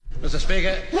Mr.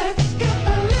 Speaker. Let's get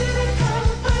political,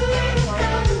 political.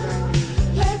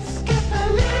 Let's get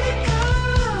political.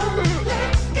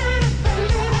 Let's get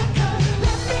political.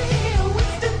 Let me hear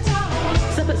Winston talk.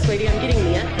 Sip it, sweetie, I'm getting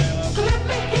there. Let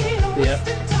me hear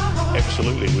Winston talk.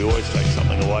 Absolutely, we always take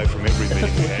something away from every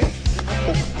meeting we have.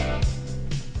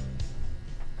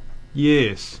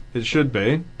 Yes, it should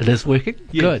be. It is working?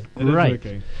 Yes, Good, it is great.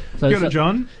 working. So, Kia ora,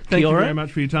 John. Thank Kia you ora. very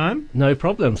much for your time. No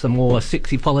problem. Some more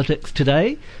sexy politics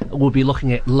today. We'll be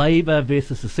looking at Labour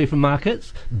versus the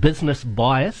supermarkets, business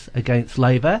bias against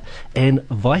Labour, and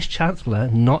Vice-Chancellor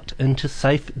not into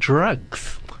safe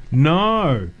drugs.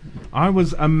 No, I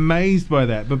was amazed by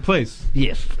that, but please.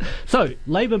 Yes. So,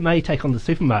 Labour may take on the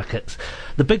supermarkets.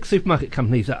 The big supermarket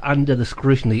companies are under the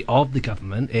scrutiny of the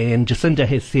government, and Jacinda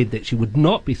has said that she would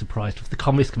not be surprised if the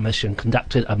Commerce Commission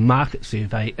conducted a market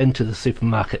survey into the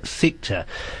supermarket sector.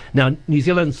 Now, New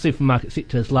Zealand's supermarket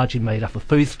sector is largely made up of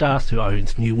Foodstuffs, who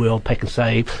owns New World, Pack and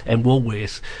Save, and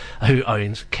Woolworths, who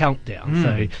owns Countdown.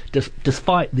 So,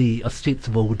 despite the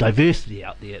ostensible diversity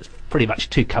out there, it's pretty much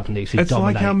two companies who It's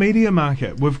dominate. like our media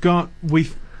market.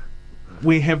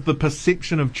 We have the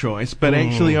perception of choice, but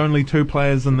actually only two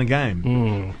players in the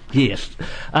game. Yes.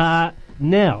 Now,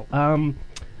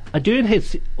 Ardern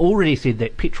has already said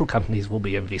that petrol companies will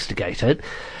be investigated,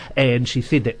 and she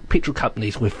said that petrol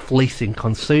companies were fleecing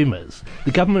consumers.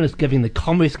 The government is giving the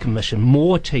Commerce Commission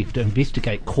more teeth to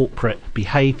investigate corporate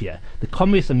behaviour. The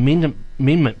Commerce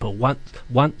Amendment Bill,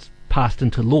 once passed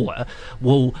into law,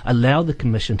 will allow the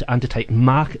Commission to undertake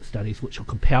market studies which will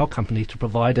compel companies to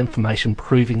provide information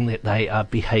proving that they are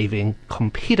behaving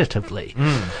competitively.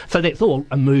 So that's all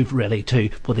a move really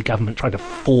for the government trying to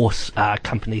force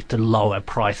companies to lower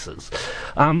prices.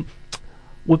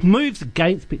 With moves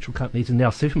against petrol companies and now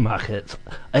supermarkets,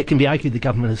 it can be argued the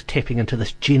government is tapping into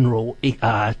this general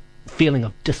feeling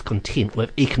of discontent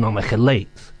with economic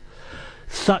elites.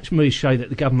 Such moves show that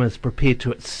the government is prepared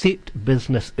to accept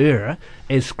business error,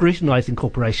 as scrutinising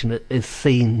corporation is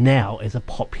seen now as a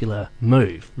popular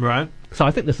move. Right. So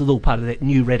I think this is all part of that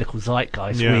new radical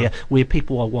zeitgeist where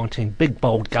people are wanting big,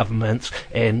 bold governments,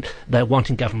 and they're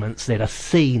wanting governments that are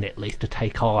seen, at least, to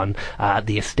take on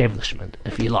the establishment,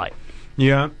 if you like.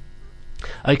 Yeah.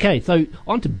 Okay, so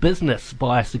on to business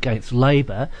bias against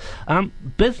Labour.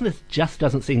 Business just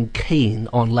doesn't seem keen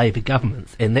on Labour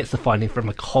governments, and that's the finding from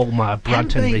a Colmar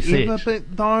Brunton Haven't they research. ever been,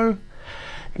 though?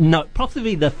 No,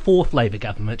 possibly the fourth Labour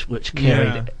government, which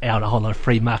carried out a whole lot of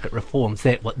free market reforms,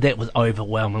 that was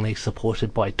overwhelmingly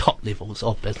supported by top levels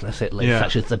of business, at least,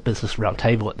 such as the Business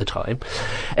Roundtable at the time.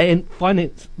 And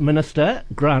Finance Minister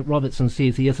Grant Robertson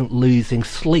says he isn't losing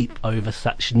sleep over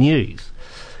such news.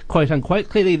 Quote unquote,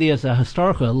 clearly there's a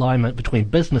historical alignment between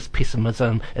business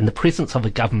pessimism and the presence of a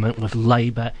government with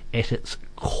Labour at its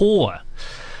core.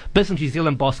 Business New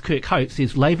Zealand boss Kirk Hope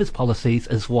says Labour's policies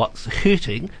is what's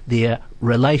hurting their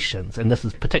relations, and this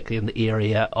is particularly in the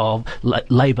area of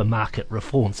labour market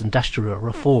reforms, industrial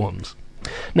reforms.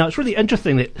 Now, it's really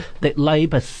interesting that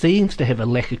Labour seems to have a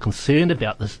lack of concern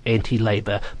about this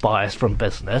anti-Labour bias from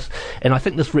business, and I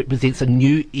think this represents a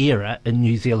new era in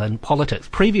New Zealand politics.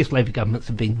 Previous Labour governments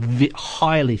have been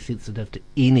highly sensitive to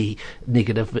any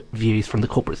negative views from the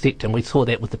corporate sector, and we saw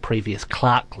that with the previous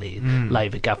Clark-led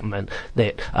Labour government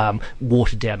that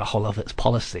watered down a whole lot of its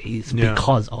policies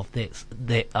because of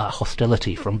that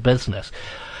hostility from business.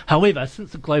 However,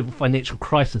 since the global financial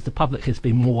crisis, the public has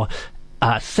been more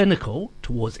cynical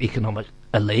towards economic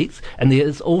elites, and there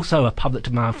is also a public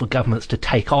demand for governments to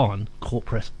take on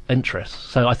corporate interests.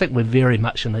 So I think we're very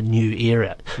much in a new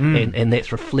era, and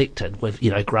that's reflected with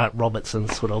Grant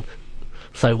Robertson's sort of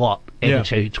so what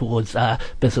attitude towards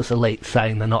business elites,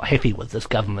 saying they're not happy with this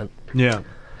government. Yeah.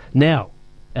 Now,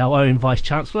 our own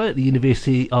Vice-Chancellor at the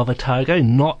University of Otago,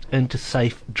 not into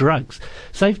safe drugs.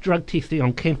 Safe drug testing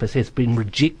on campus has been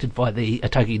rejected by the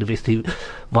Otago University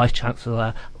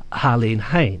Vice-Chancellor Harlene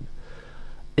Hayne.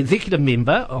 Executive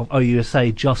member of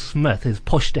OUSA Josh Smith has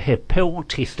pushed to have pill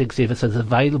testing services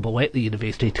available at the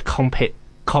university to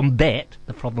combat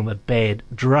the problem of bad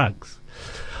drugs.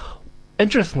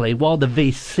 Interestingly, while the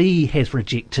VC has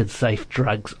rejected safe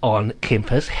drugs on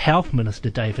campus, Health Minister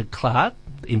David Clark,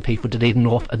 MP for Dunedin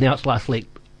North, announced last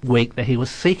week that he was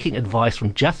seeking advice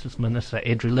from Justice Minister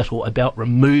Andrew Little about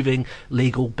removing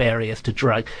legal barriers to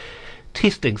drug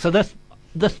testing. So this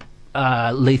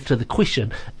leads to the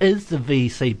question, is the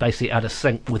VC basically out of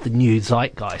sync with the new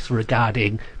zeitgeist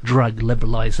regarding drug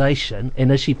liberalisation, and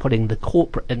is she putting the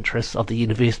corporate interests of the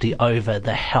university over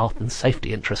the health and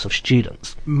safety interests of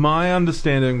students? My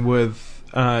understanding with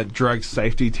drug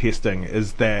safety testing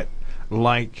is that,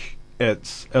 like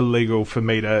it's illegal for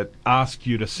me to ask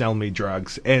you to sell me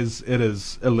drugs, as it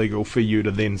is illegal for you to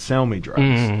then sell me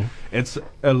drugs. It's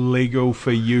illegal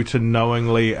for you to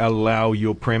knowingly allow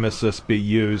your premises be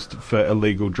used for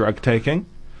illegal drug taking.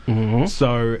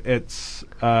 So it's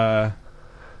a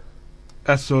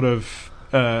sort of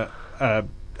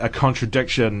a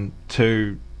contradiction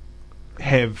to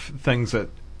have things at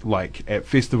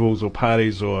festivals or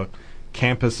parties or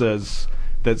campuses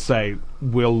that say,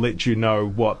 we'll let you know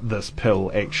what this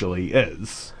pill actually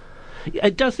is.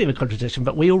 It does seem a contradiction,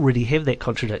 but we already have that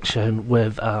contradiction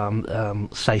with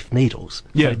safe needles,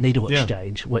 Yeah, so needle yeah.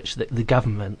 exchange, which the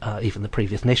government, even the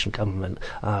previous national government,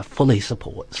 fully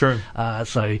supports. True.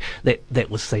 So that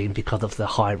was seen because of the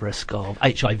high risk of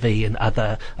HIV and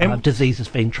other And- diseases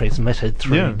being transmitted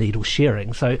through Yeah. needle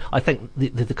sharing. So I think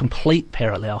there's a complete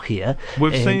parallel here.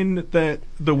 We've and seen that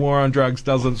the war on drugs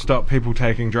doesn't stop people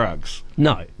taking drugs.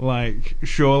 No.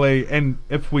 Surely, and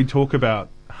if we talk about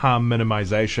harm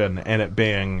minimization and it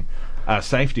being a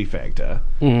safety factor,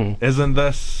 isn't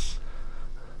this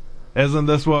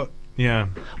what? Yeah,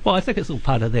 Well, I think it's all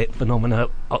part of that phenomena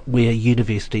where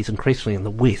universities increasingly in the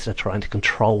West are trying to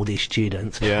control their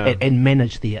students Yeah. and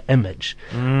manage their image.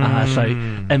 So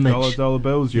image, dollar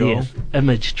bills, y'all. yes,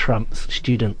 image trumps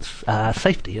students'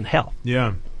 safety and health.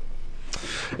 Yeah,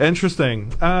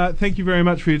 interesting. Thank you very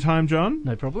much for your time, John.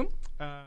 No problem.